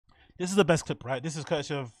This is the best clip, right? This is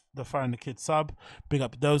courtesy of the Fire and the Kid sub. Big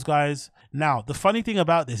up those guys. Now, the funny thing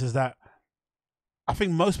about this is that I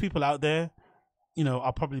think most people out there, you know,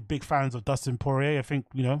 are probably big fans of Dustin Poirier. I think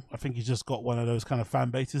he's just got one of those kind of fan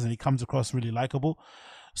bases and he comes across really likable.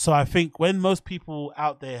 So I think when most people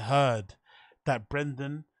out there heard that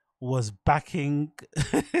Brendan was backing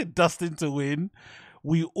Dustin to win,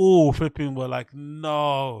 we all flipping were like,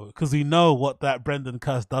 no, because we know what that Brendan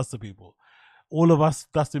curse does to people. All of us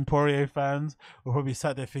Dustin Poirier fans were probably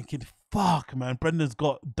sat there thinking, fuck, man, Brendan's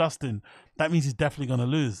got Dustin. That means he's definitely going to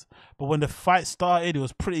lose. But when the fight started, it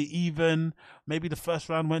was pretty even. Maybe the first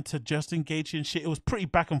round went to Justin Gaethje and shit. It was pretty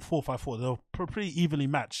back and forth, I thought. They were pretty evenly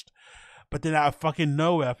matched. But then out of fucking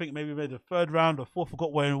nowhere, I think maybe the third round or fourth,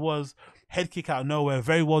 forgot where it was, head kick out of nowhere,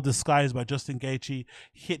 very well disguised by Justin Gaethje,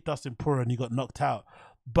 hit Dustin Poirier and he got knocked out.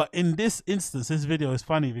 But in this instance, this video is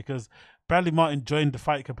funny because Bradley Martyn joined the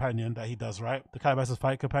fight companion that he does, right? The Calabasas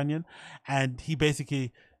fight companion. And he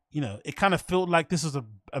basically, you know, it kind of felt like this was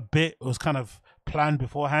a bit, it was kind of planned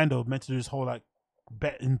beforehand or meant to do this whole like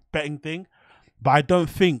betting thing. But I don't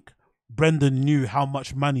think Brendan knew how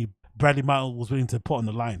much money Bradley Martyn was willing to put on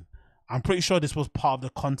the line. I'm pretty sure this was part of the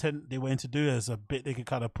content they went to do as a bit they could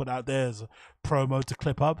kind of put out there as a promo to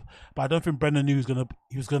clip up. But I don't think Brendan knew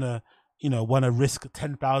he was gonna you know, want to risk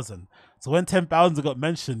 10,000. So when 10,000 got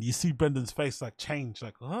mentioned, you see Brendan's face like change,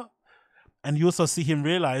 like, huh? And you also see him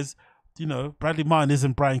realize, you know, Bradley Martyn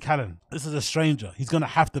isn't Brian Callen. This is a stranger. He's going to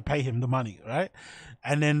have to pay him the money, right?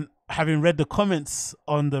 And then having read the comments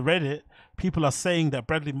on the Reddit, people are saying that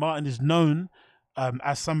Bradley Martyn is known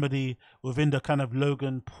as somebody within the kind of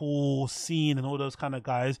Logan Paul scene and all those kind of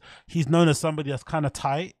guys. He's known as somebody that's kind of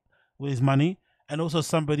tight with his money and also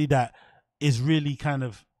somebody that is really kind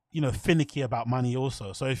of, you know, finicky about money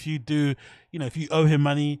also. So if you do, you know, if you owe him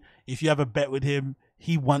money, if you have a bet with him,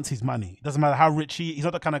 he wants his money. It doesn't matter how rich he's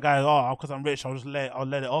not the kind of guy, oh, because I'm rich, I'll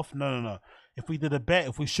let it off. No. If we did a bet,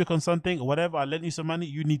 if we shook on something or whatever, I lent you some money,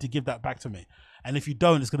 you need to give that back to me. And if you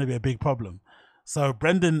don't, it's going to be a big problem. So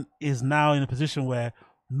Brendan is now in a position where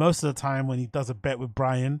most of the time when he does a bet with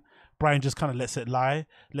Brian just kind of lets it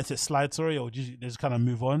slide, or just kind of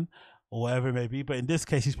move on or whatever it may be. But in this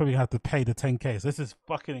case, he's probably going to have to pay the 10K. So this is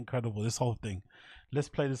fucking incredible, this whole thing. Let's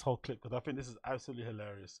play this whole clip because I think this is absolutely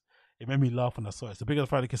hilarious. It made me laugh when I saw it. It's the biggest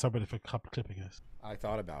Friday Kiss I've ready for clipping this. I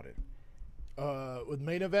thought about it. With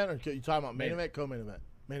main event, or you talking about main event, co-main event?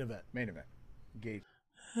 Main event. Main event.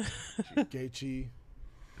 Gaethje,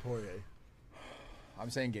 Poirier. I'm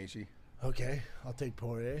saying Gaethje. Okay, I'll take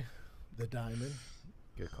Poirier, the diamond.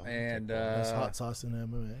 Good call. And that's hot sauce in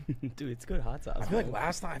MMA. Dude, it's good hot sauce. I feel like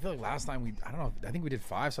last time we, I don't know, I think we did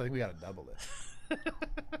 5, so I think we got to double it.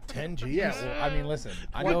 10 G's? Yeah, well, I mean, listen,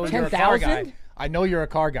 I What, know you're a car 10,000? guy. I know you're a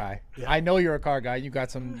car guy. Yeah. I know you're a car guy. You have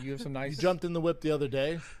some nice. You jumped in the whip the other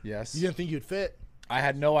day. Yes. You didn't think you'd fit. I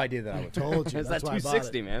had no idea that I would. Told you. It's That's that why I bought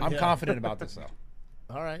 260, it. man. I'm confident about this, though.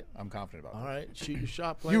 All right. I'm confident about All this. right. Shoot your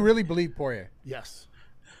shot, player. You really believe Poirier? Yes.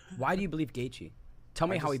 Why do you believe Gaethje? Tell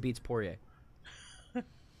me how he beats Poirier.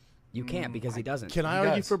 You can't because he doesn't. Can I He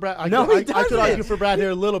argue does. for Brad? I He could argue doesn't. for Brad here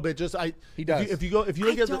a little bit. He does. If you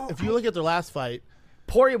look at their last fight,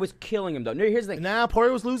 Poirier was killing him though. No, here's the thing. now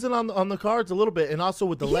Poirier was losing on the cards a little bit, and also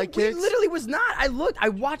with the leg He kicks. literally was not. I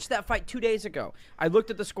watched that fight 2 days ago. I looked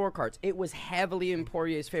at the scorecards. It was heavily in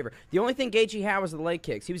Poirier's favor. The only thing Gaethje had was the leg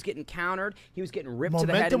kicks. He was getting countered. He was getting ripped to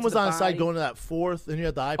the head. Momentum into was the on his side body. going to that fourth, and you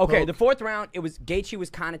had the eye Okay, poke. the fourth round, it was Gaethje was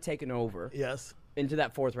kind of taking over. Yes. Into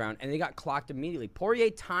that fourth round, and they got clocked immediately. Poirier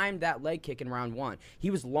timed that leg kick in round 1. He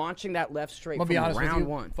was launching that left straight I'm from gonna be honest with round you.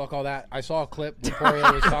 1. Fuck all that. I saw a clip where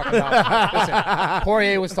Poirier was talking about. Listen,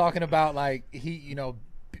 Poirier was talking about like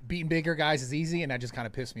beating bigger guys is easy, and that just kind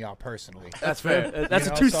of pissed me off personally. That's fair. That's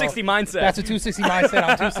You a know, 260 mindset. That's a 260 mindset.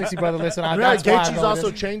 I'm 260, brother. Listen, Right, that's why I Gaethje's know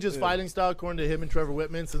also this. changed his fighting style according to him and Trevor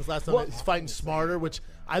Whitman since last time. He's fighting smarter, which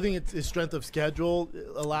I think it's his strength of schedule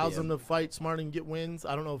allows him to fight smarter and get wins.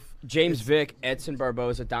 I don't know if James Vick, Edson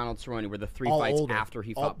Barboza, Donald Cerrone were the 3 all fights older. after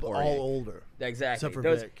he fought Poirier. all older. Exactly. Except for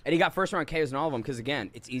Those, Vick. and he got first round KOs in all of them because,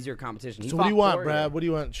 again, it's easier competition. He So what do you fought want, Poirier. Brad? What do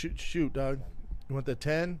you want? Shoot, Doug. You want the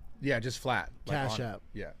 10? Yeah, just flat. Cash on- app.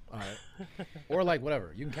 Yeah. All right. Or like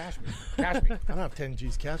whatever. You can cash me. Cash me. I don't have 10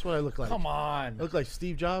 G's cash. What do I look like? Come on. I look like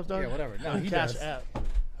Steve Jobs, Doug? Yeah, whatever. No, he cash does. app.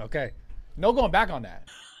 Okay. No going back on that.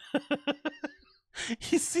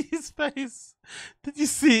 You see his face? Did you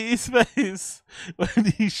see his face when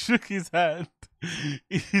he shook his hand?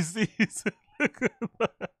 You see his look at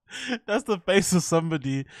that. That's the face of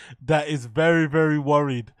somebody that is very, very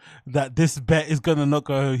worried that this bet is gonna not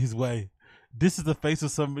go his way. This is the face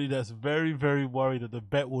of somebody that's very, very worried that the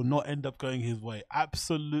bet will not end up going his way.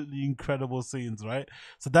 Absolutely incredible scenes, right?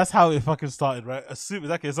 So that's how it fucking started, right?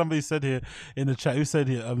 Exactly. Somebody said here in the chat, who said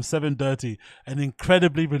here, 7 Dirty, an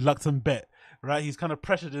incredibly reluctant bet, right? He's kind of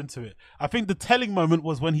pressured into it. I think the telling moment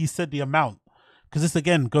was when he said the amount, because this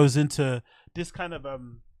again goes into this kind of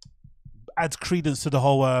adds credence to the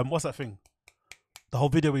whole what's that thing? The whole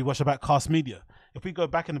video we watched about Cast Media. If we go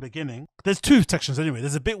back in the beginning, there's two sections anyway.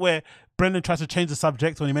 There's a bit where Brendan tries to change the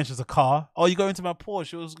subject when he mentions a car. Oh, you go into my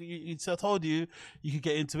Porsche. I told you could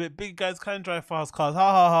get into it. Big guys can't drive fast cars.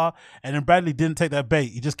 Ha ha ha. And then Bradley didn't take that bait.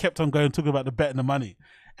 He just kept on going, talking about the bet and the money.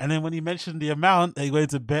 And then when he mentioned the amount that he went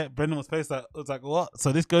to bet, Brendan was faced like, was like, what?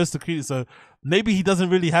 So this goes to credence. So maybe he doesn't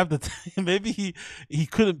really have the maybe he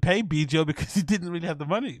couldn't pay BGO because he didn't really have the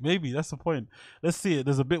money. Maybe that's the point. Let's see it.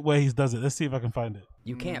 There's a bit where he does it. Let's see if I can find it.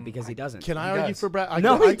 You can't because he doesn't. Can I He argue does. for Brad?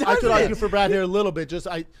 I could argue for Brad here a little bit.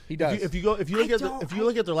 He does. If you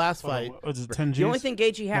look at their last fight, What is it, 10 Gs? The only thing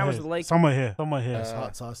Gaethje had was the leg. Somewhere here. it's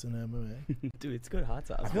hot sauce in MMA. Dude, it's good hot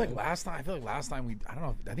sauce. I feel like last time we, I don't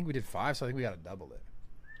know. I think we did 5, so I think we got to double it.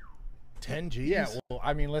 10 Gs. Yeah. Well,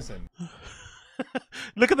 I mean, listen.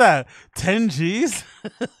 Look at that. 10 Gs?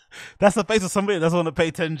 That's the face of somebody that doesn't want to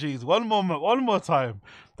pay 10 Gs. One more time.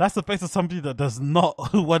 That's the face of somebody that does not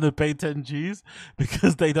want to pay 10 Gs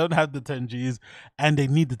because they don't have the 10 Gs and they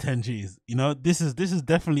need the 10 Gs. You know, this is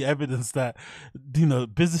definitely evidence that, you know,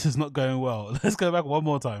 business is not going well. Let's go back one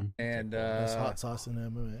more time. And It's hot sauce in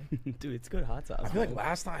MMA. Dude, it's good hot sauce. I feel like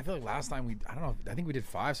last time we, I don't know. I think we did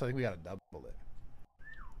 5, so I think we got to double it.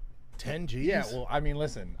 10 Gs. Yeah. Well, I mean,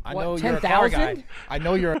 listen. I What, know you're a car 10,000? guy. I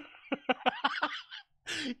know you're.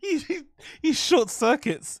 He short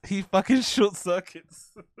circuits. He fucking short circuits.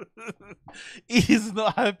 He's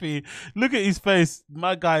not happy. Look at his face.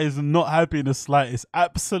 My guy is not happy in the slightest.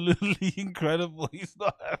 Absolutely incredible. He's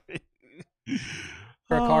not happy. You're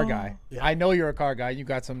a car guy. Yeah. I know you're a car guy. You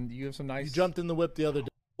have some nice. You jumped in the whip the other day.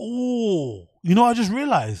 Oh, you know what I just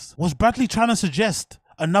realized? Was Bradley trying to suggest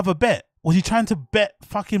another bet? Was he trying to bet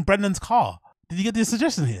fucking Brendan's car? Did you get the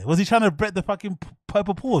suggestion here? Was he trying to bet the fucking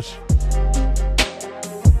purple Porsche?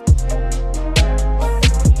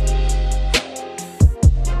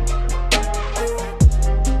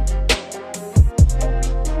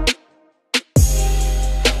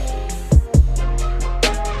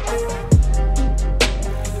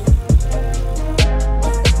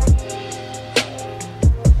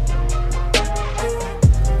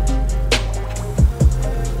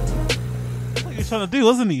 Trying to do,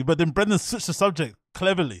 wasn't he? But then Brendan switched the subject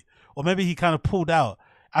cleverly, or maybe he kind of pulled out.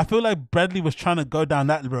 I feel like Bradley was trying to go down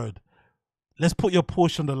that road. Let's put your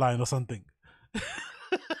Porsche on the line or something.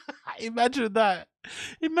 Imagine that.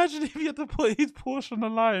 Imagine if he had to put his Porsche on the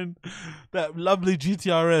line. That lovely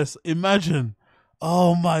GTRS. Imagine.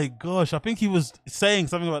 Oh my gosh. I think he was saying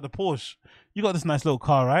something about the Porsche. You got this nice little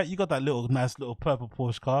car, right? You got that nice little purple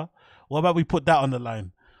Porsche car. What about we put that on the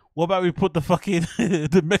line? What about we put the fucking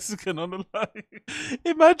the Mexican on the line?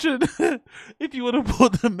 Imagine if you would have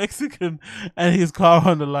put the Mexican and his car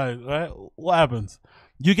on the line, right? What happens?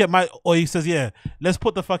 You get or he says, yeah, let's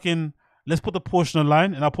put the Porsche on the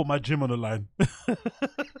line and I'll put my gym on the line.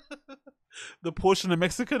 The Porsche and the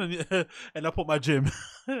Mexican and I'll put my gym.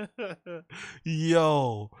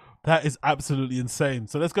 Yo, that is absolutely insane.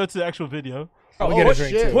 So let's go to the actual video. I'll get a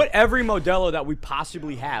drink shit. too. Put every Modelo that we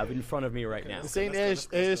possibly have in front of me right now. This ain't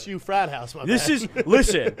ASU frat house, my This man. is,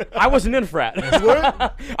 listen, I wasn't in a frat.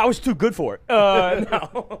 I was too good for it.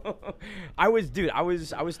 No. I was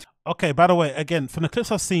Okay, by the way, again, from the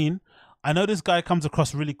clips I've seen, I know this guy comes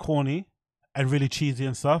across really corny and really cheesy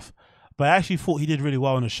and stuff, but I actually thought he did really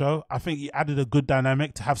well on the show. I think he added a good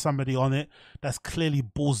dynamic to have somebody on it that's clearly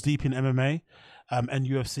balls deep in MMA. And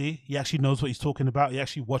UFC. He actually knows what he's talking about. He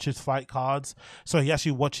actually watches fight cards. So he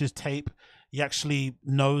actually watches tape. He actually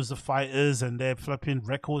knows the fighters and their flipping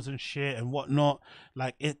records and shit and whatnot.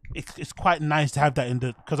 Like it's quite nice to have that in the,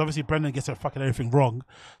 because obviously Brendan gets fucking everything wrong.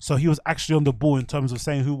 So he was actually on the ball in terms of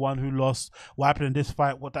saying who won, who lost, what happened in this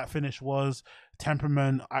fight, what that finish was,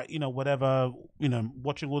 temperament, whatever,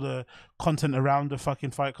 watching all the content around the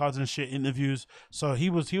fucking fight cards and shit, interviews. So he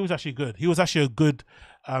was actually good. He was actually a good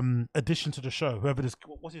addition to the show. Whoever this,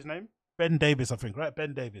 what's his name? Ben Davis, I think, right?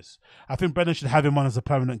 Ben Davis. I think Brendan should have him on as a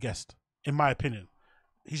permanent guest, in my opinion.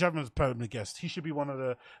 He should have him as a permanent guest. He should be one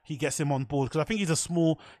of he gets him on board, because I think he's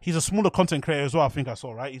a smaller content creator as well, I think I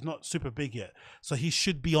saw, right? He's not super big yet. So he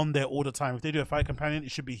should be on there all the time. If they do a fight companion,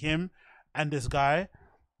 it should be him and this guy.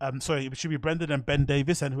 Sorry, it should be Brendan and Ben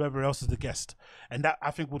Davis and whoever else is the guest, and that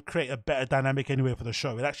I think would create a better dynamic anyway for the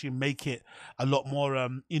show. It'd actually make it a lot more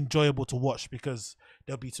enjoyable to watch because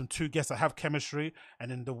there'll be some two guests that have chemistry, and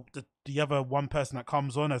then the other one person that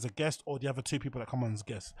comes on as a guest, or the other two people that come on as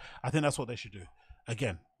guests. I think that's what they should do.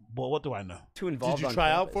 Again, but what do I know? Too involved. Did you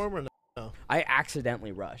try out for him or no? I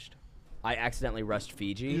accidentally rushed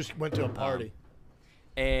Fiji. You just went to a party.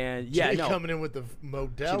 And yeah, Jay no. coming in with the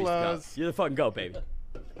Modelo's. You're the fucking goat, baby.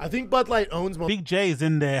 I think Bud Light owns Big J is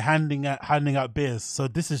in there handing out beers, so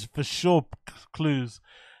this is for sure clues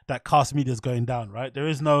that Cast Media is going down, right? There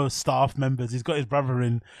is no staff members. He's got his brother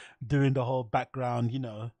in doing the whole background, you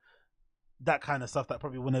know, that kind of stuff that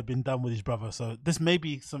probably wouldn't have been done with his brother. So this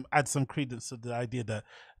maybe add some credence to the idea that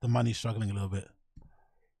the money's struggling a little bit.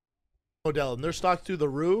 Modelo, and their stock's through the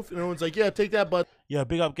roof, and everyone's like, "Yeah, take that." But yeah,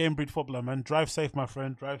 big up Game Breed Footballer, man. Drive safe, my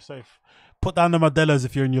friend. Drive safe. Put down the Modelos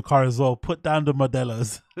if you're in your car as well. Put down the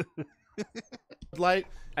Modelos. Light.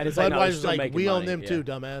 And it's like, no, Budweiser's like, making we own money, them yeah. too,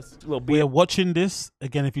 dumbass. We're watching this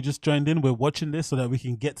again. If you just joined in, we're watching this so that we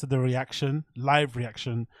can get to the live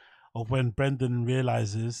reaction of when Brendan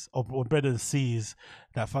realizes, or when Brendan sees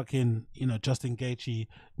that fucking, you know, Justin Gaethje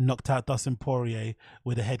knocked out Dustin Poirier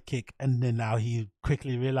with a head kick, and then now he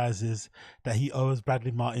quickly realizes that he owes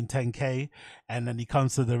Bradley Martyn 10K, and then he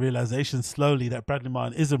comes to the realization slowly that Bradley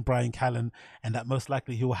Martyn isn't Brian Callen, and that most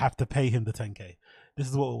likely he will have to pay him the 10K. This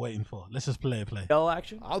is what we're waiting for. Let's just play. Bell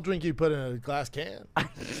action. I'll drink you put in a glass can.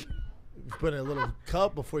 You put in a little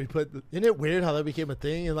cup before you put. Isn't it weird how that became a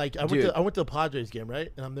thing? And like I went to the Padres game,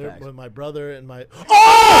 right? And I'm there with my brother and my.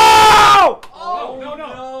 Oh! Oh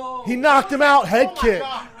no! He knocked him out. Head kick.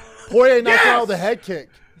 Poirier knocked him out with a head kick.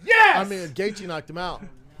 Yes! I mean, Gaethje knocked him out.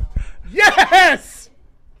 Yes!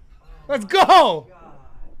 Let's go!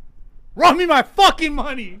 Run me my fucking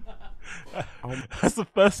money. That's the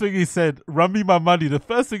first thing he said. Run me my money. The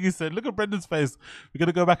first thing he said. Look at Brendan's face. We're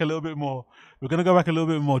gonna go back a little bit more.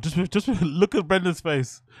 Just look at Brendan's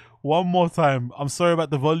face one more time. I'm sorry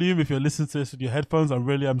about the volume. If you're listening to this with your headphones,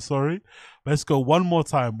 I'm sorry. But let's go one more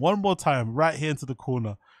time, right here into the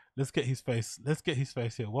corner. Let's get his face.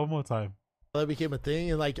 Here one more time. That became a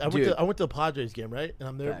thing, and like I went to the Padres game, right? And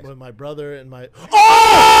I'm there with my brother and my.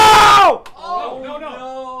 Oh! Oh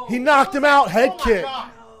no! He knocked him out. Head kick.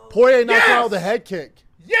 Poirier knocked him out with a head kick.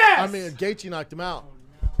 Yes! I mean, Gaethje knocked him out.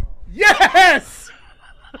 Yes!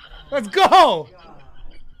 Let's go!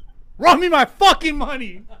 Run me my fucking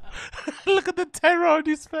money. Look at the terror on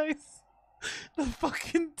his face. The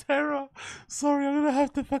fucking terror. Sorry, I'm gonna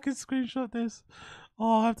have to fucking screenshot this.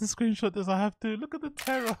 Oh, I have to screenshot this. I have to. Look at the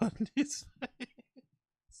terror on his face.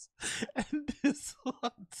 And this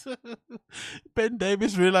one too. Ben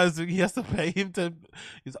Davis realizing he has to pay him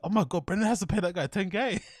he's oh my god, Brendan has to pay that guy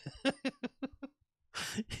 10K.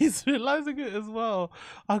 He's realizing it as well.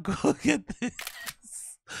 I gotta get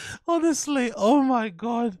this. Honestly, oh my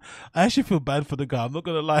god. I actually feel bad for the guy. I'm not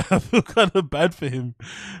gonna lie, I feel kind of bad for him.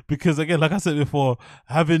 Because again, like I said before,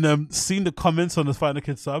 having seen the comments on the Fight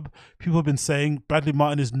Naked sub, people have been saying Bradley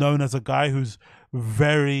Martyn is known as a guy who's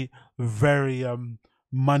very, very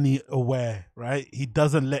money aware, right? He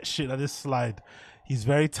doesn't let shit like this slide. He's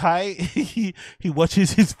very tight. he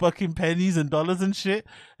watches his fucking pennies and dollars and shit.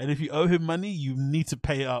 And if you owe him money, you need to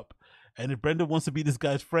pay it up. And if Brendan wants to be this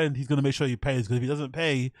guy's friend, he's gonna make sure he pays. Because if he doesn't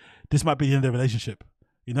pay, this might be the end of the relationship.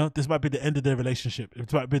 You know, this might be the end of their relationship.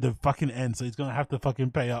 It might be the fucking end. So he's gonna have to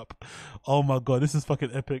fucking pay up. Oh my god, this is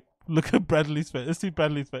fucking epic. Look at Bradley's face. Let's see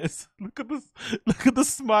Bradley's face. Look at this. Look at the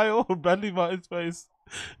smile on Bradley Martyn's face.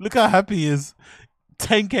 Look how happy he is.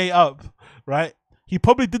 10K up, right? He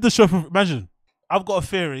probably did the show for. Imagine, I've got a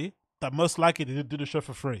theory that most likely they did do the show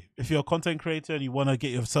for free. If you're a content creator and you want to get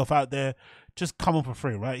yourself out there, just come on for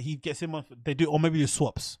free, right? He gets him on. They do, or maybe they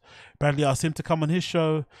swaps. Bradley asked him to come on his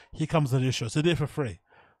show. He comes on his show, so they did it for free.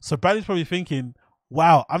 So Bradley's probably thinking,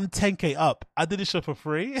 "Wow, I'm 10K up. I did this show for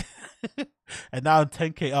free, and now I'm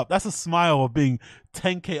 10K up." That's a smile of being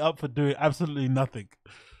 10K up for doing absolutely nothing.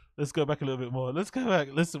 Let's go back a little bit more. Let's go back.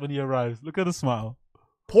 Listen when he arrives. Look at the smile.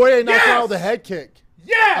 Poirier knocked him out with a head kick.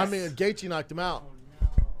 Yes! I mean, Gaethje knocked him out.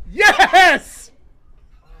 Yes!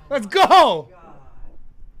 Let's go!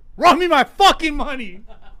 Run me my fucking money.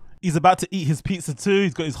 He's about to eat his pizza too.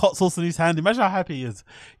 He's got his hot sauce in his hand. Imagine how happy he is.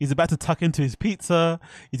 He's about to tuck into his pizza.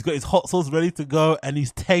 He's got his hot sauce ready to go, and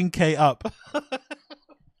he's 10K up.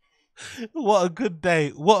 What a good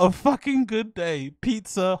day. What a fucking good day.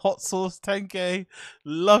 Pizza, hot sauce, 10K.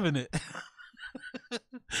 Loving it.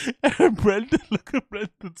 And Brendan, look at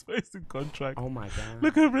Brendan's face in contract. Oh my god.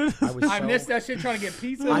 Look at Brendan. I missed that shit trying to get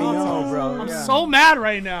pizza. I know, bro. I'm Yeah. so mad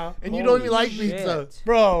right now. And you don't even like shit. pizza.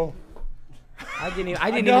 Bro. I didn't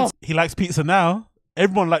even. He likes pizza now.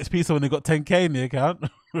 Everyone likes pizza when they got 10K in the account,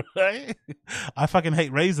 right? I fucking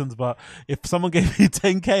hate raisins, but if someone gave me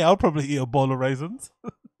 10K, I'll probably eat a bowl of raisins.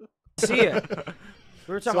 See it.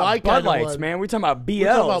 We were talking So I about Bud kinda Lights, won. man. We're talking about BLs. We're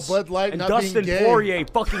talking about Bud Light and not Dustin being gay. Poirier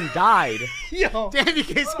fucking died. Yo, Damn, you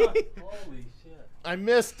can't see. I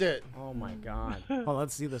missed it. Oh my god. Oh,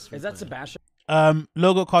 let's see this. Is that Sebastian?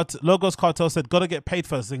 Logos Cartel said, gotta get paid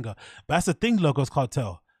first, Zinga. But that's the thing, Logos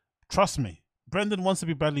Cartel. Trust me. Brendan wants to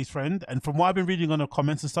be Bradley's friend. And from what I've been reading on the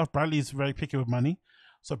comments and stuff, Bradley's very picky with money.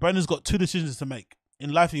 So Brendan's got 2 decisions to make.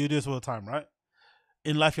 In life, you do this all the time, right?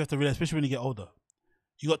 In life, you have to realize, especially when you get older,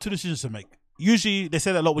 you got 2 decisions to make. Usually, they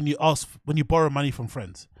say that a lot when you borrow money from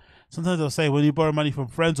friends. Sometimes they'll say when you borrow money from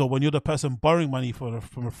friends or when you're the person borrowing money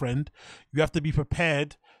from a friend, you have to be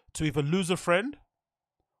prepared to either lose a friend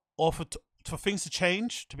or for things to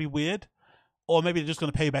change, to be weird, or maybe they're just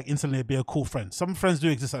going to pay you back instantly and be a cool friend. Some friends do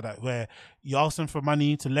exist like that, where you ask them for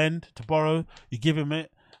money to lend, to borrow, you give them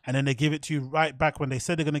it, and then they give it to you right back when they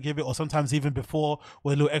said they're going to give it, or sometimes even before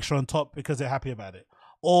with a little extra on top because they're happy about it.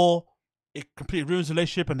 Or it completely ruins the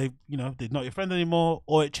relationship and they're not your friend anymore,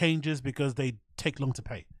 or it changes because they take long to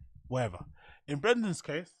pay, whatever. In Brendan's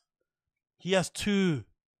case, he has 2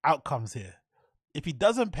 outcomes here. If he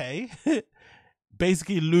doesn't pay,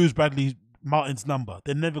 basically lose Bradley Martyn's number.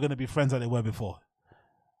 They're never going to be friends like they were before.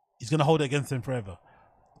 He's going to hold it against him forever.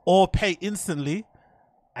 Or pay instantly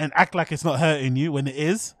and act like it's not hurting you when it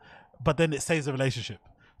is, but then it saves the relationship.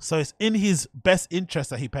 So it's in his best interest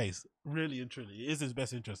that he pays. Really and truly. It is his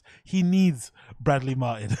best interest. He needs Bradley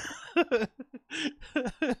Martyn.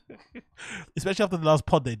 Especially after the last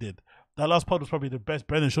pod they did. That last pod was probably the best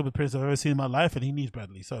Brendan Schaub appearance I've ever seen in my life, and he needs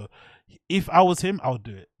Bradley. So if I was him, I would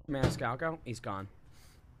do it. Maniscalco, he's gone.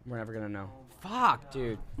 We're never gonna know. Fuck,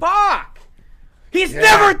 dude. Fuck! He's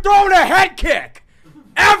never thrown a head kick!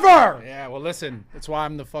 Ever! Yeah, well, listen. That's why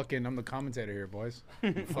I'm the commentator here, boys.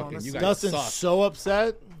 You guys Dustin's suck. so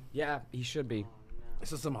upset. Yeah, he should be.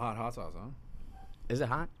 This is some hot sauce, huh? Is it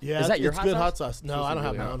hot? Yeah, Is that your it's hot good sauce? hot sauce. No, I don't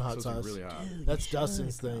have really my own hot Supposed to be sauce. Really hot. That's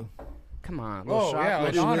Dustin's thing. Come on. Oh, Little yeah, I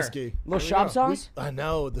with do honor. whiskey. Little Schaub sauce? I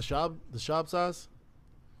know the Schaub sauce.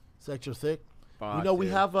 It's extra thick. Fuck, We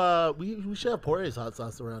dude. have we should have Poirier's hot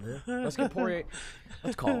sauce around here. Let's get Poirier.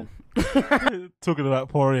 Let's call him. Talking about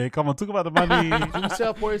Poirier. Come on, talk about the money. Do we still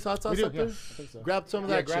have Poirier's hot sauce do, up yeah. there? Grab some of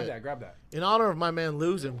Yeah, that grab shit. that, grab that. In honor of my man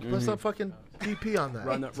losing, put some fucking DP on that.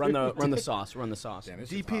 Run the sauce. Run the sauce. Damn, this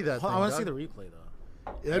shit's DP hot. that thing. I want to see dog. the replay though.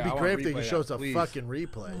 That'd Yeah, be I great wanna if they replay could show us that, a please. fucking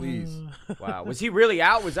replay. Please. Wow. Was he really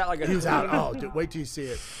out? Was that like a... He was out. Oh, dude, wait till you see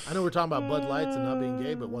it. I know we're talking about Bud Lights and not being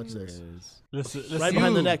gay, but watch this. Let's Right see.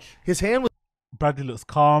 behind the neck. His hand was. Bradley looks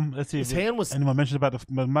calm. Let's see. His if hand was. anyone mentioned about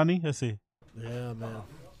the money? Let's see. Yeah, man.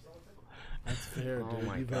 That's fair, Oh dude.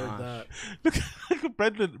 my You've gosh. heard that. Look at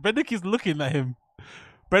Brendan. Brendan keeps looking at him.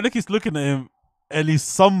 Brendan keeps looking at him, and he's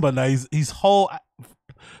somber now. His whole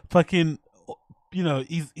fucking,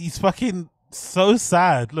 he's fucking so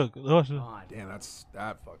sad. Look. God. Damn,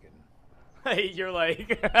 that fucking. Hey, you're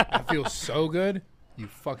like... I feel so good. You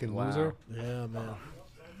fucking Wow. loser. Yeah, man.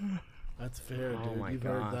 That's fair, dude. my You've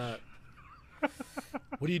gosh. heard that.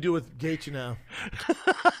 What do you do with Gaethje now?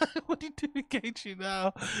 What do you do with Gaethje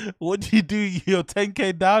now? What do you do? You're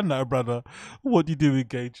 10K down now, brother. What do you do with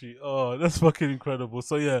Gaethje? Oh, that's fucking incredible.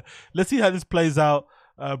 So yeah, let's see how this plays out.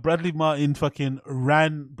 Bradley Martyn fucking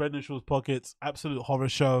ran Brendan Shaw's pockets. Absolute horror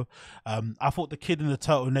show. I thought the kid in the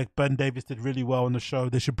turtleneck, Ben Davis, did really well on the show.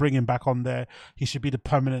 They should bring him back on there. He should be the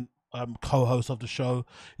permanent co-host of the show,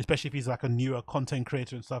 especially if he's like a newer content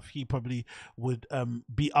creator and stuff. He probably would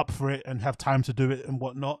be up for it and have time to do it and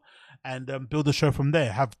whatnot, and build the show from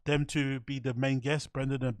there. Have them to be the main guests,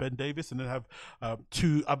 Brendan and Ben Davis, and then have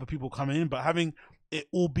 2 other people coming in, but having it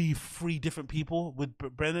all be 3 different people with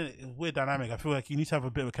Brendan, weird dynamic. I feel like you need to have a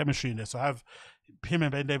bit of chemistry in there. So have him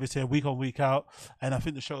and Ben Davis here week on, week out, and I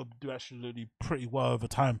think the show will do actually pretty well over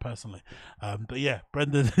time, personally. But yeah,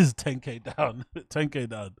 Brendan is 10K down. 10K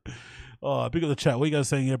down. Oh, big up the chat. What you guys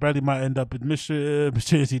saying here? Bradley might end up with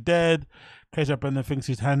mysteriously dead. Crazy that Brendan thinks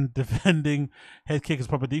his hand defending head kick is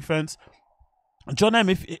proper defense. John M,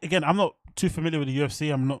 again, I'm not too familiar with the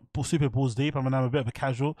UFC. I'm not super balls deep. I'm a bit of a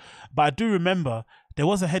casual, but I do remember there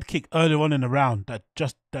was a head kick earlier on in the round that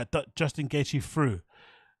Justin Gaethje threw,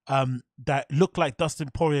 that looked like Dustin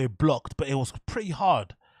Poirier blocked, but it was pretty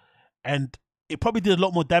hard, and it probably did a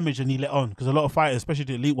lot more damage than he let on, because a lot of fighters, especially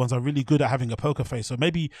the elite ones, are really good at having a poker face. So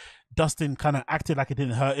maybe Dustin kind of acted like it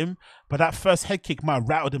didn't hurt him, but that first head kick might have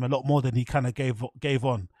rattled him a lot more than he kind of gave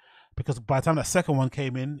on. Because by the time that second one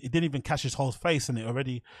came in, it didn't even catch his whole face, and it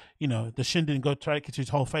already, the shin didn't go try to catch his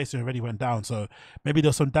whole face, and it already went down. So maybe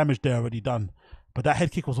there's some damage there already done. but that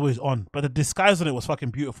head kick was always on. But the disguise on it was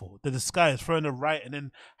fucking beautiful. The disguise, throwing the right and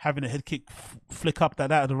then having a head kick flick up like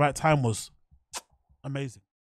that at the right time was amazing.